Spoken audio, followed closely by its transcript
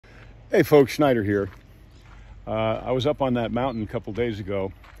Hey folks, Schneider here. I was up on that mountain a couple days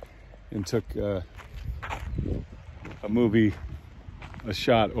ago and took a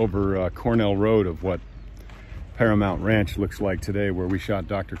shot over Cornell Road of what Paramount Ranch looks like today, where we shot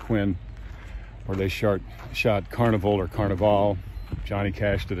Dr. Quinn, where they shot Carnival or Carnival. Johnny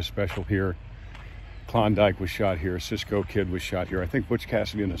Cash did a special here. Klondike was shot here. Cisco Kid was shot here. I think Butch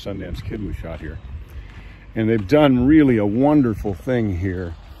Cassidy and the Sundance Kid was shot here. And they've done really a wonderful thing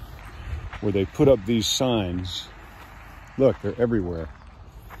here, where they put up these signs. Look, they're everywhere,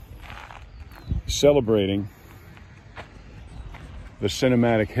 celebrating the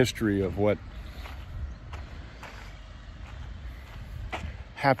cinematic history of what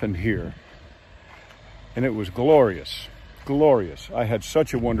happened here. And it was glorious, glorious. I had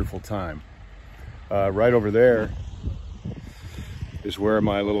such a wonderful time. Right over there is where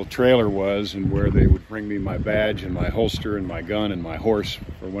my little trailer was, and where they would bring me my badge and my holster and my gun and my horse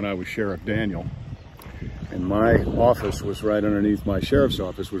for when I was Sheriff Daniel. And my office was right underneath, my sheriff's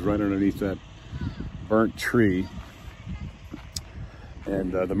office was right underneath that burnt tree.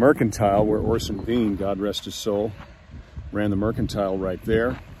 And the Mercantile, where Orson Bean, God rest his soul, ran the Mercantile, right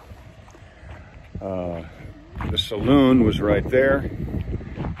there. The saloon was right there.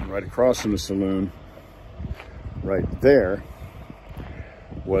 And right across from the saloon, right there,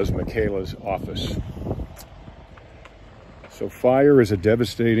 was Michaela's office. So fire is a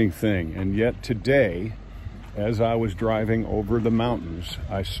devastating thing, and yet today, as I was driving over the mountains,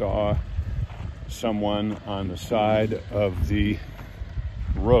 I saw someone on the side of the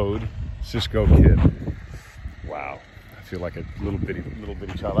road, Cisco Kid. Wow, I feel like a little bitty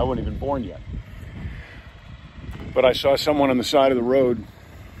child. I wasn't even born yet. But I saw someone on the side of the road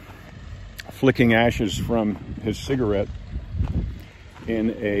flicking ashes from his cigarette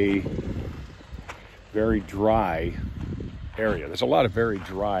in a very dry area. There's a lot of very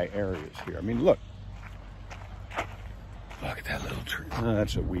dry areas here. I mean, look at that little tree. Oh,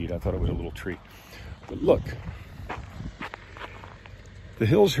 that's a weed. I thought it was a little tree. But look, the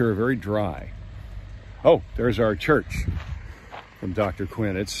hills here are very dry. Oh, there's our church from Dr.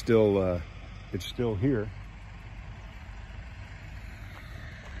 Quinn. It's still here.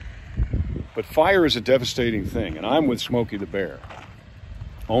 But fire is a devastating thing, and I'm with Smoky the Bear.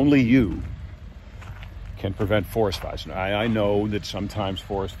 Only you can prevent forest fires. Now, I know that sometimes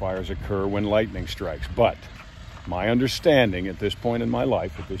forest fires occur when lightning strikes, but my understanding at this point in my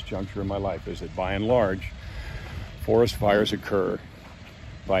life, at this juncture in my life, is that by and large, forest fires occur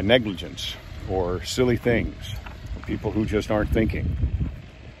by negligence or silly things, people who just aren't thinking.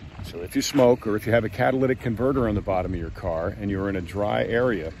 So if you smoke, or if you have a catalytic converter on the bottom of your car and you're in a dry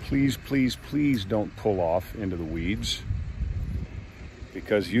area, please, please, please don't pull off into the weeds,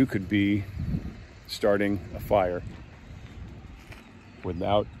 because you could be starting a fire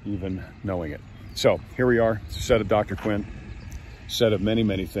without even knowing it. So here we are, set of Dr. Quinn, set of many,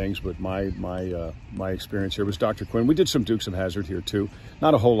 many things, but my experience here was Dr. Quinn. We did some Dukes of Hazzard here too,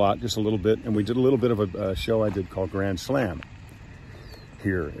 not a whole lot, just a little bit, and we did a little bit of a show I did called Grand Slam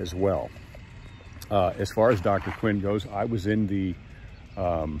here as well. As far as Dr. Quinn goes, I was in the,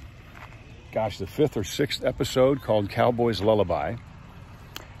 the 5th or 6th episode called Cowboy's Lullaby.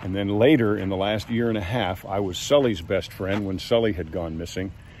 And then later, in the last year and a half, I was Sully's best friend when Sully had gone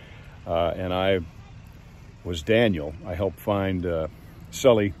missing. And I was Daniel. I helped find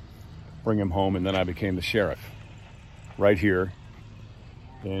Sully, bring him home, and then I became the sheriff right here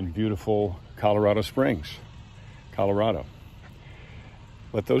in beautiful Colorado Springs, Colorado.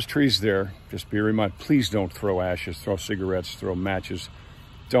 Let those trees there just be a reminder. Please don't throw ashes, throw cigarettes, throw matches.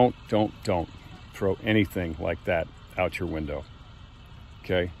 Don't throw anything like that out your window.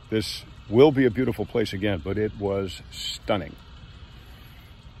 Okay, this will be a beautiful place again, but it was stunning.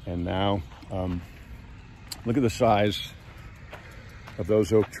 And now, look at the size of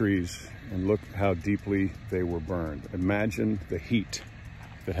those oak trees, and look how deeply they were burned. Imagine the heat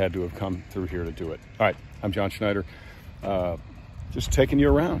that had to have come through here to do it. All right, I'm John Schneider, just taking you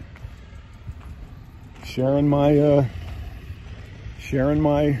around, sharing my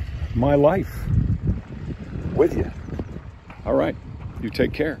life with you. All right. You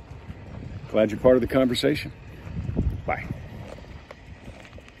take care. Glad you're part of the conversation. Bye.